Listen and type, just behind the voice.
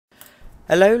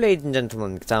Hello ladies and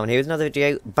gentlemen, Tom here with another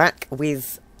video, back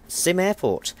with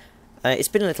SimAirport. It's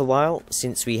been a little while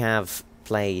since we have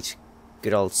played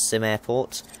good old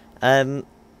SimAirport.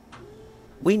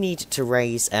 We need to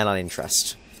raise airline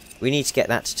interest. We need to get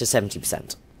that to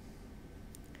 70%.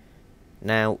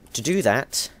 Now, to do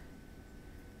that,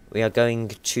 we are going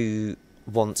to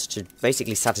want to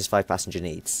basically satisfy passenger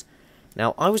needs.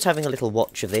 Now, I was having a little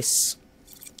watch of this,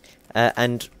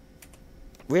 and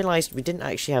realised we didn't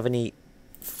actually have any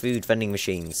food vending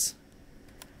machines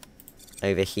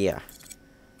over here,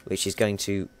 which is going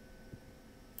to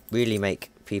really make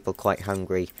people quite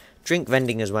hungry. Drink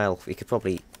vending as well, we could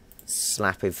probably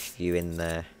slap a few in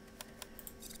there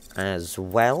as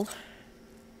well.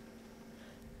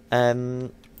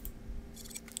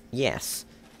 Yes,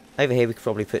 over here we could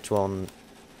probably put one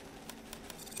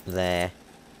there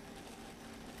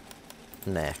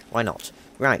and there, why not?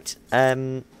 Right,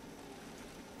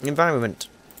 environment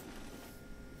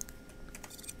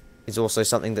is also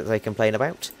something that they complain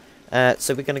about.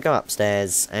 So we're going to go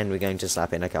upstairs and we're going to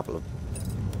slap in a couple of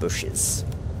bushes.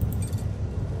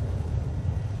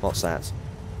 What's that?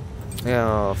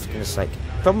 Oh, for goodness sake.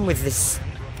 Problem with this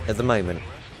at the moment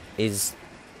is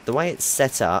the way it's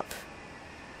set up.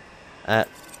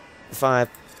 Fire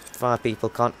people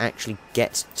can't actually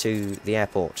get to the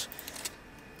airport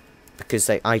because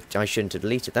I shouldn't have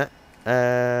deleted that.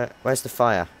 Where's the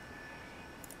fire?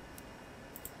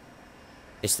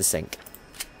 It's the sink.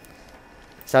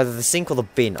 It's either the sink or the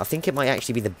bin. I think it might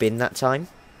actually be the bin that time.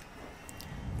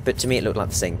 But to me it looked like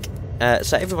the sink.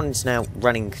 So everyone's now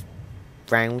running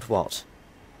round what?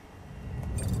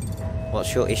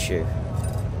 What's your issue?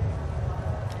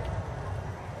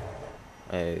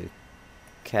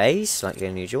 Okay, slightly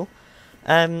unusual.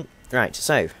 Right,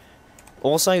 so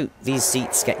also these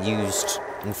seats get used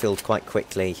and filled quite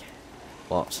quickly.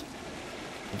 What?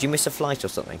 Did you miss a flight or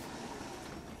something?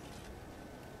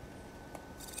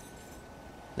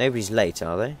 Nobody's late,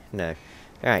 are they? No.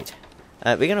 Right.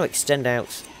 We're going to extend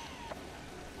out...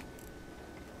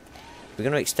 We're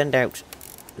going to extend out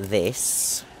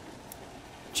this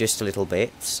just a little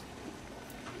bit.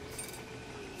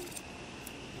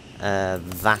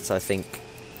 That, I think,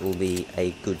 will be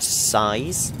a good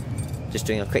size. Just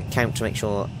doing a quick count to make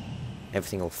sure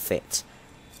everything will fit.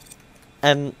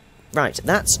 Right,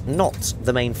 that's not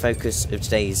the main focus of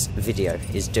today's video,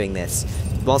 is doing this.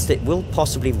 Whilst it will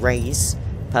possibly raise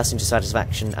passenger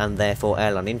satisfaction and therefore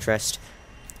airline interest,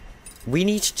 we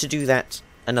need to do that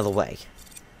another way.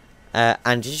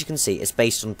 And as you can see, it's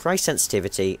based on price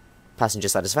sensitivity, passenger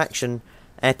satisfaction,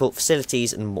 airport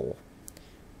facilities and more.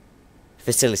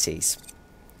 Facilities.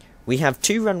 We have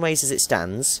two runways as it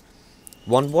stands,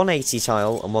 one 180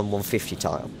 tile and one 150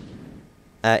 tile.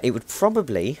 It would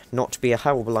probably not be a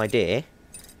horrible idea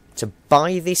to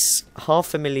buy this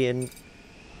 $500,000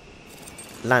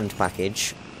 land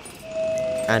package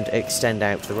and extend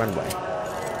out the runway.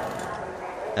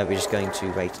 We're just going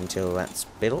to wait until that's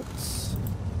built.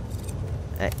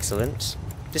 Excellent.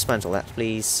 Dismantle that,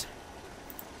 please.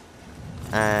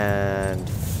 And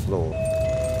floor.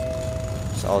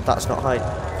 So, oh, that's not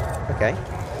okay.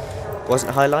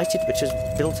 Wasn't highlighted, which was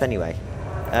built anyway.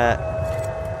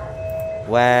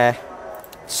 Where?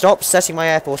 Stop setting my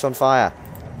airport on fire.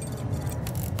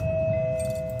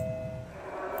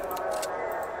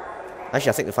 Actually,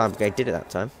 I think the fire brigade did it that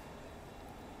time.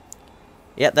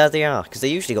 Yep, there they are, because they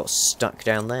usually got stuck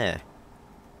down there.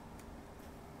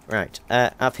 Right,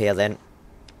 up here then.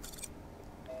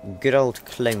 Good old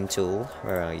clone tool.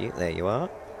 Where are you? There you are.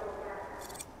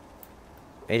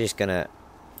 We're just gonna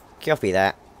copy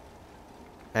that.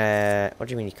 What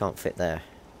do you mean you can't fit there?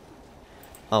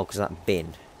 Oh, because that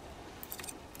bin.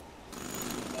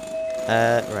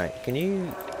 Right, can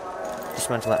you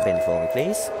dismantle that bin for me,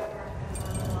 please?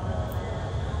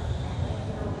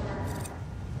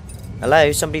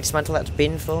 Hello, somebody dismantle that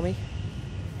bin for me?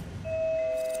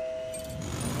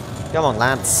 Come on,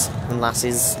 lads and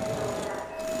lasses.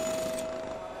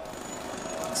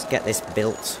 Let's get this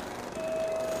built.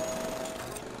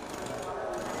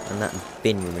 And that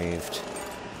bin removed.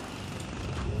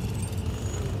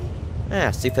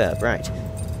 Ah, superb, right.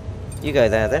 You go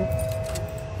there then.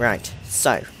 Right,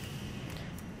 so.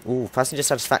 Ooh, passenger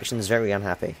satisfaction is very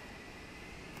unhappy.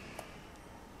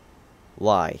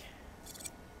 Why?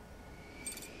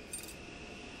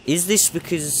 Is this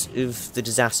because of the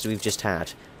disaster we've just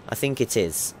had? I think it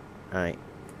is. Right.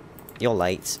 You're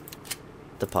late.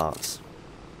 Depart.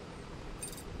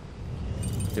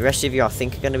 The rest of you, I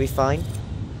think, are going to be fine.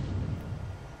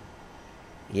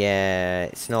 Yeah,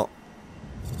 it's not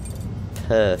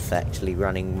perfectly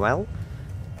running well.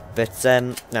 But,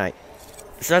 right.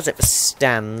 So as it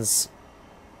stands,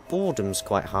 boredom's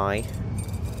quite high.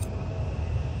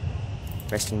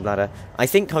 Resting bladder. I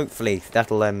think hopefully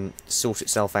that'll sort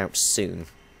itself out soon.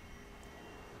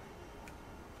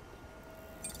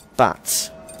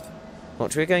 But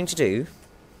what we're going to do,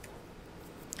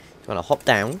 we're going to hop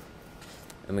down,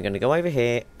 and we're going to go over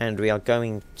here, and we are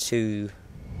going to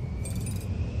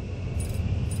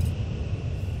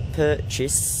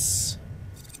purchase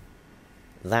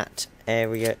that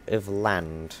area of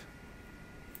land.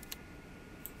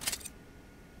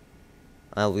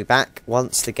 I'll be back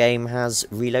once the game has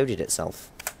reloaded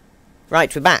itself.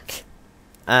 Right, we're back.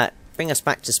 Bring us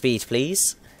back to speed,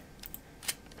 please.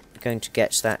 We're going to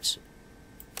get that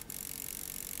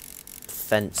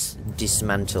fence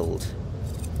dismantled.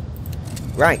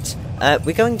 Right,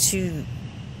 we're going to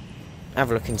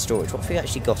have a look in storage. What have we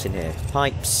actually got in here?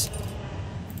 Pipes,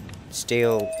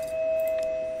 steel,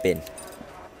 bin.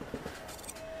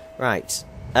 Right.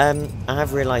 I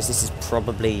have realised this is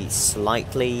probably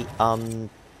slightly,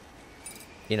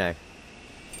 you know,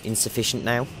 insufficient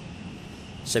now.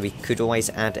 So we could always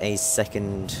add a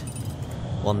second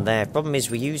one there. Problem is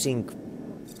we're using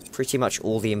pretty much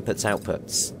all the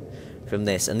inputs-outputs from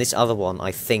this. And this other one,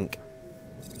 I think,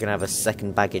 we're going to have a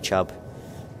second baggage hub.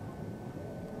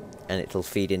 And it'll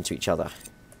feed into each other.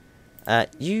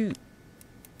 You,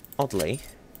 oddly,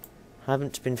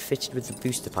 haven't been fitted with the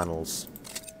booster panels.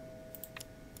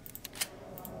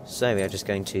 So we are just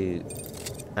going to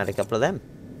add a couple of them.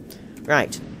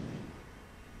 Right.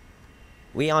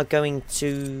 We are going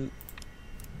to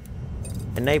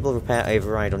enable repair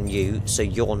override on you, so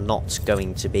you're not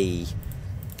going to be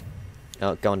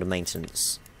go under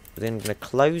maintenance. We're then going to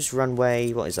close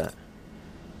runway. What is that?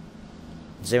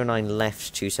 09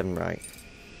 left, 27 right.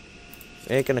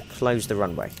 We're going to close the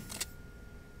runway,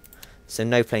 so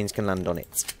no planes can land on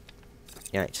it.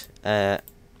 Right.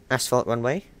 Asphalt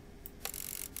runway.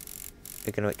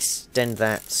 We're going to extend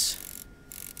that.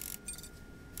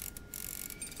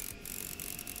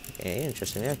 Okay,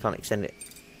 interesting. I can't extend it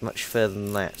much further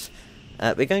than that.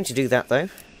 We're going to do that, though.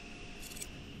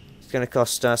 It's going to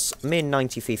cost us a mere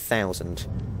 93,000.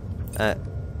 Yep.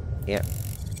 Then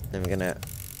we're going to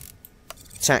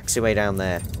taxi way down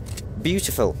there.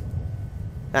 Beautiful.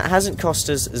 That hasn't cost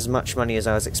us as much money as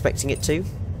I was expecting it to.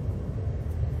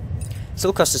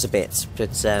 Still cost us a bit,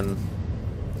 but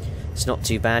it's not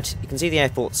too bad. You can see the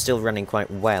airport's still running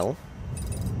quite well.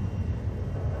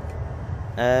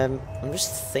 I'm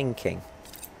just thinking.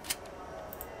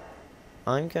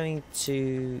 I'm going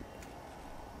to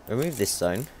remove this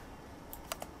zone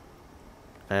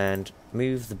and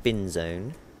move the bin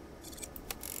zone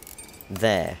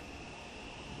there.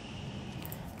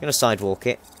 I'm going to sidewalk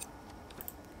it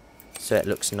so it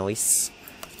looks nice.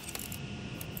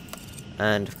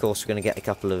 And of course we're going to get a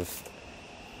couple of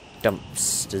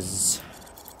dumpsters.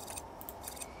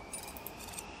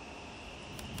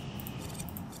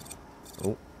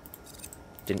 Oh,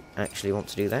 didn't actually want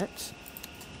to do that.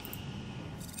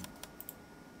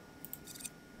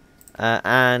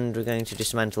 And we're going to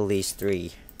dismantle these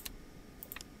three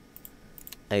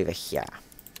over here.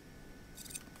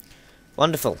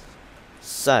 Wonderful.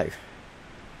 So,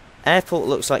 airport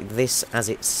looks like this as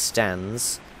it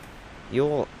stands.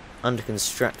 You're under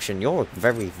construction. You're a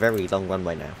very, very long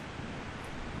runway now.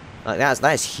 Like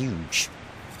that is huge.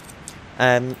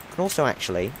 Can also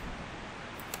actually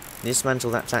dismantle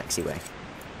that taxiway.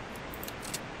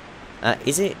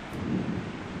 Is it?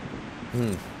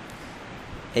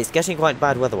 It's getting quite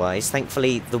bad weather-wise.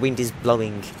 Thankfully, the wind is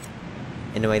blowing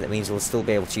in a way that means we'll still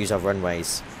be able to use our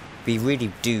runways. We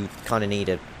really do kind of need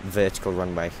a vertical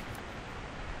runway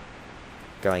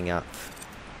going up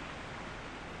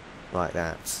like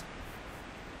that.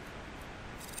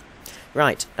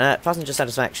 Right, passenger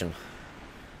satisfaction.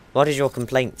 What is your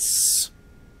complaints?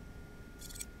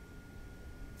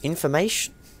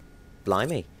 Information?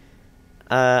 Blimey.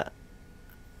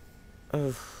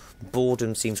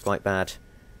 Boredom seems quite bad.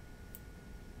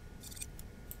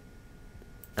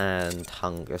 And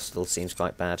hunger still seems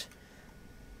quite bad.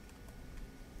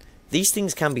 These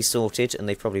things can be sorted, and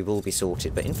they probably will be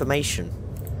sorted, but information...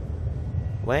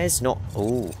 Where's not...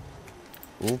 Ooh.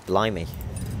 Ooh, blimey.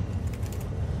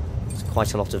 There's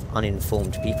quite a lot of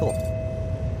uninformed people.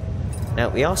 Now,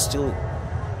 we are still...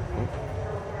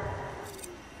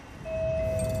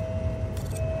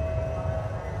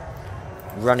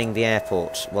 running the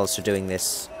airport whilst we're doing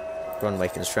this runway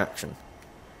construction.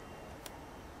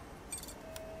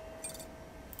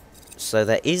 So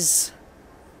there is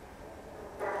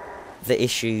the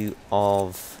issue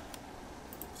of,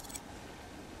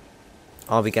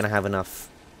 are we going to have enough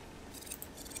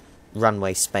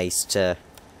runway space to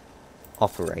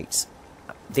operate?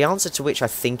 The answer to which I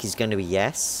think is going to be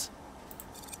yes.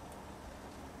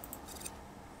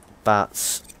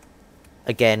 But,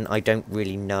 again, I don't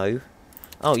really know.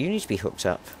 Oh, you need to be hooked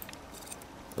up.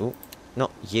 Oh,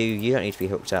 not you. You don't need to be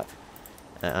hooked up.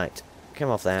 Alright, come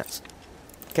off that.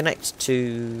 Connect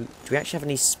to... Do we actually have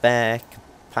any spare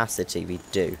capacity? We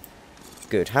do.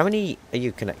 Good. How many are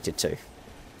you connected to?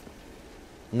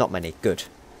 Not many. Good.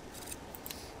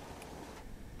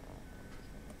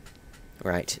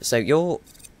 Right, so you're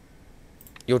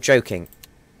joking.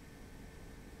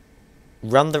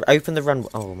 Open the run...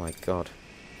 Oh my god.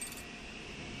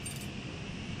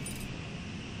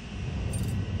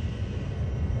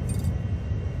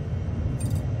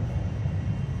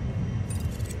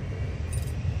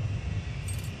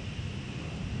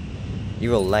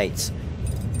 You're all late.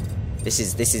 This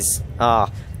is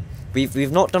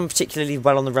we've not done particularly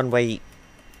well on the runway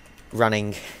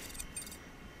running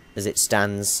as it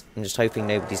stands. I'm just hoping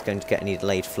nobody's going to get any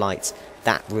delayed flights.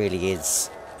 That really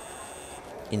is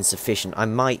insufficient. I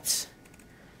might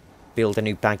build a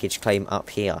new baggage claim up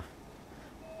here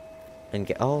and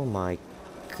get... Oh my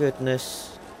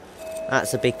goodness.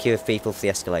 That's a big queue of people for the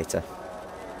escalator.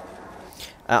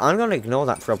 I'm going to ignore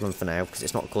that problem for now because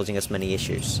it's not causing us many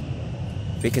issues.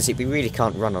 Because we really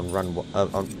can't run on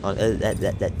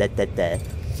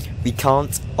we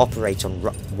can't operate on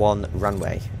one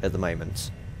runway at the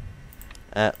moment.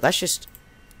 Let's just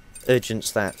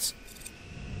urgent that.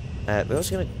 We're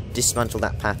also going to dismantle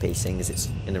that pappy, seeing as it's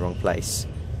in the wrong place.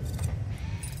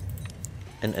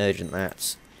 And urgent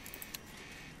that.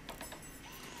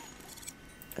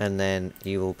 And then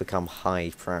you will become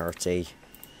high priority.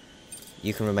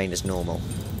 You can remain as normal.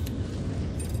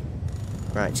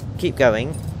 Right, keep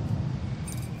going.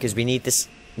 Because we need this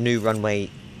new runway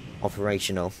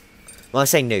operational. Well, I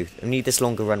say new. We need this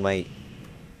longer runway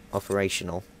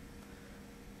operational.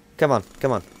 Come on,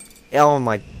 come on. Oh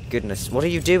my goodness, what are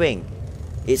you doing?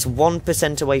 It's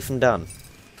 1% away from done.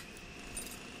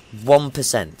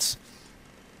 1%.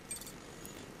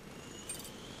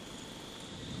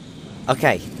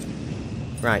 Okay.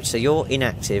 Right, so you're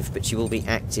inactive, but you will be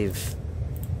active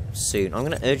soon. I'm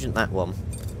going to urgent that one.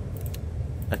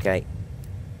 Okay.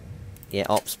 Yeah,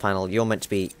 ops panel, you're meant to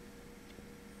be...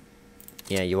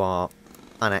 Yeah, you are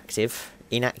inactive.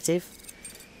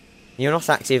 You're not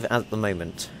active at the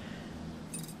moment.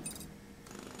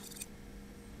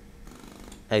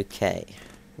 Okay.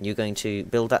 You're going to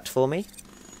build that for me?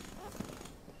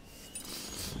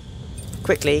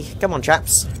 Quickly. Come on,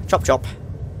 chaps. Chop, chop.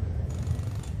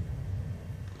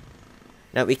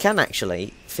 Now, we can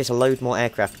actually fit a load more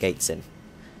aircraft gates in.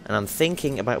 And I'm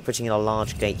thinking about putting in a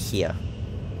large gate here.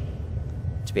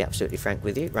 To be absolutely frank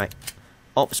with you. Right.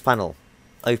 Ops panel.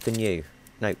 Open you.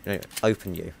 No,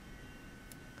 open you.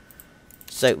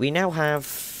 So, we now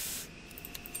have...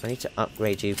 I need to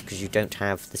upgrade you because you don't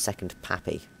have the second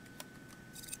pappy.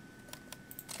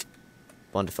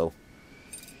 Wonderful.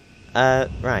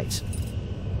 Right.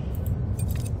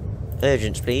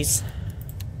 Urgent, please.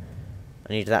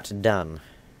 I need that done.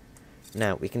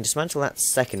 Now, we can dismantle that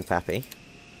second pappy.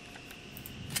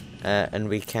 And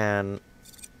we can...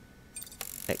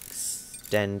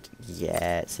 extend...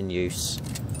 Yeah, it's in use.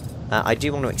 I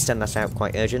do want to extend that out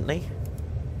quite urgently.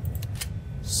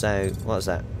 So, what was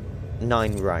that?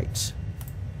 9 right.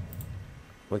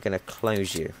 We're going to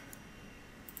close you.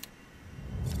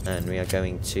 And we are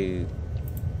going to...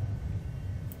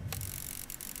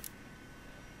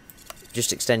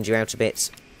 just extend you out a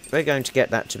bit. We're going to get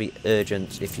that to be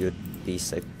urgent, if you would be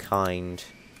so kind.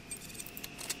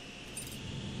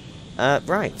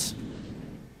 Right.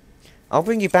 I'll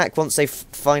bring you back once they've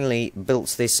finally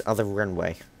built this other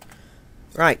runway.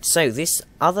 Right, so this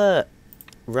other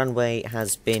runway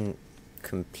has been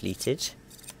completed.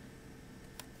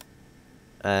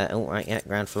 Oh, right, yeah,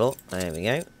 ground floor. There we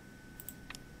go.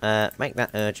 Make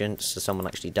that urgent so someone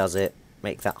actually does it.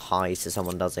 Make that high so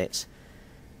someone does it.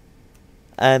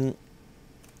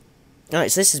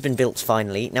 Alright, so this has been built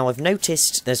finally. Now, I've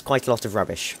noticed there's quite a lot of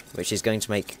rubbish, which is going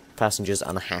to make passengers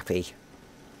unhappy.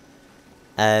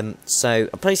 So,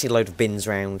 I'm placing a load of bins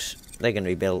round. They're going to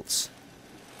be built.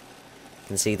 You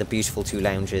can see the beautiful 2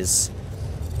 lounges.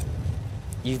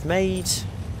 You've made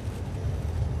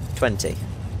 20.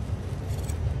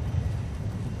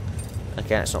 Okay,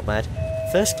 that's not bad.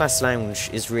 First class lounge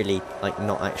is really, like,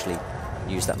 not actually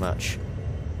used that much.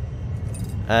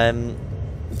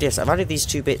 Yes, I've added these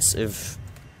 2 bits of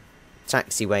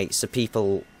taxiway so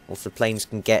people, or so planes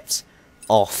can get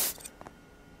off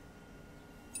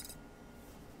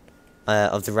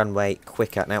of the runway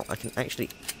quicker. Now, I can actually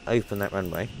open that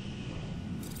runway.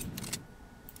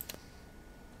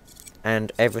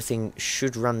 And everything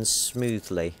should run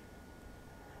smoothly.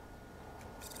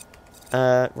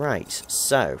 Right,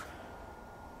 so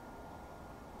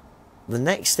the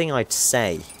next thing I'd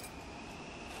say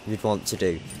we'd want to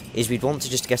do is we'd want to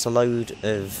just get a load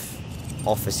of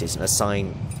offices and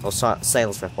assign, or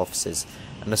sales rep offices,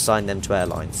 and assign them to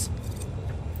airlines.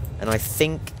 And I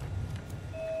think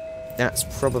that's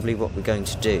probably what we're going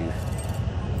to do.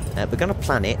 We're going to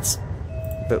plan it,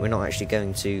 but we're not actually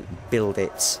going to build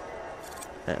it.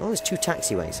 Oh, there's 2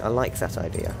 taxiways. I like that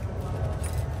idea.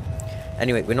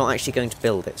 Anyway, we're not actually going to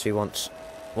build it, so we want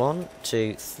 1,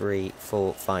 2, 3,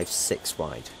 4, 5, 6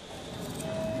 wide.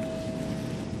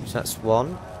 So that's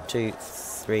 1, 2,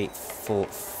 3, 4,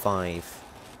 5.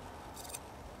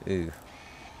 Ooh.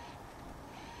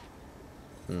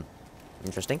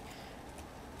 Interesting.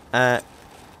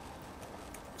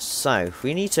 So,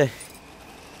 we need to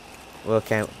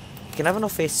work out... We can have an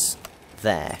office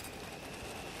there,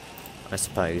 I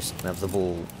suppose, and have the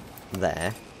wall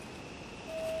there.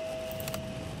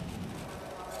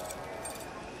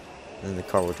 And the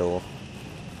corridor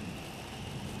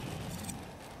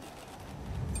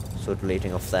sort of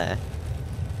leading off there.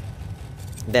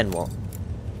 Then what?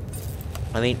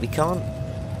 I mean, we can't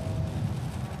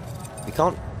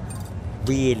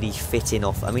really fit in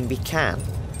off... I mean, we can.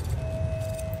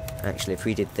 Actually, if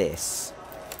we did this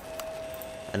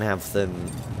and have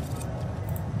them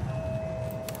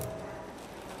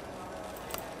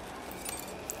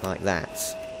like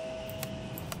that,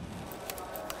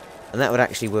 and that would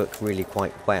actually work really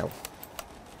quite well.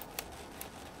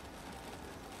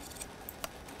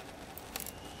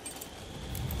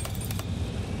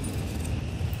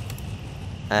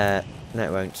 No,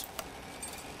 it won't.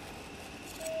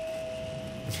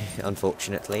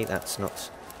 Unfortunately, that's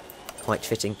not quite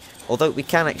fitting. Although we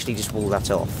can actually just wall that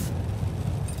off.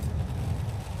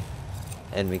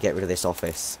 And we get rid of this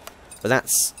office. But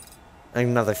that's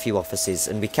another few offices,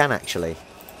 and we can actually,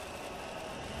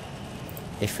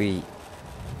 if we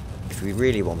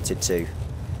really wanted to,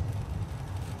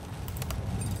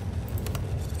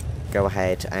 go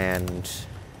ahead and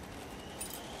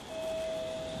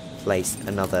place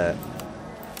another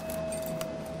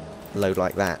load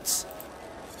like that.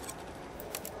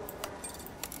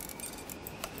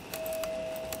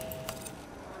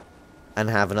 And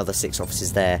have another 6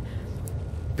 offices there.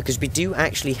 Because we do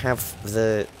actually have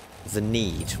the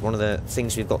need. One of the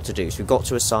things we've got to do is we've got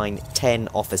to assign 10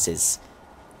 offices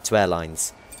to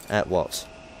airlines. What?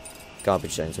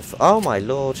 Garbage zones. Oh my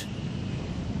lord.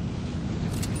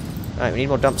 Right, we need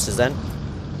more dumpsters then.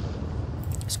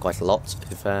 It's quite a lot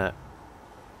of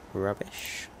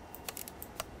rubbish.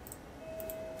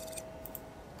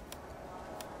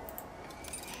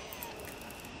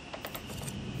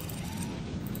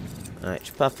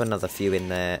 Alright, pop another few in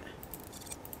there.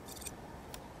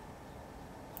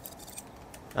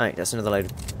 Alright, that's another load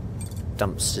of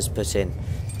dumpsters put in.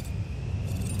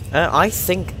 I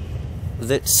think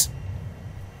that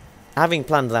having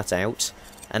planned that out,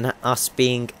 and us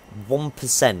being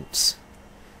 1%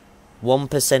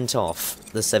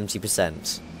 off the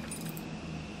 70%,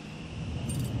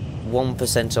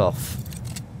 1% off,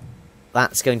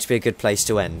 that's going to be a good place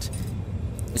to end.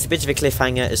 It's a bit of a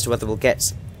cliffhanger as to whether we'll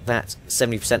get that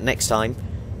 70% next time,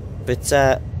 but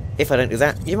if I don't do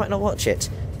that, you might not watch it.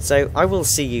 So I will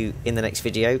see you in the next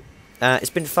video. It's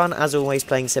been fun as always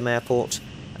playing SimAirport,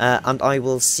 and I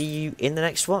will see you in the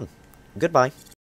next one. Goodbye.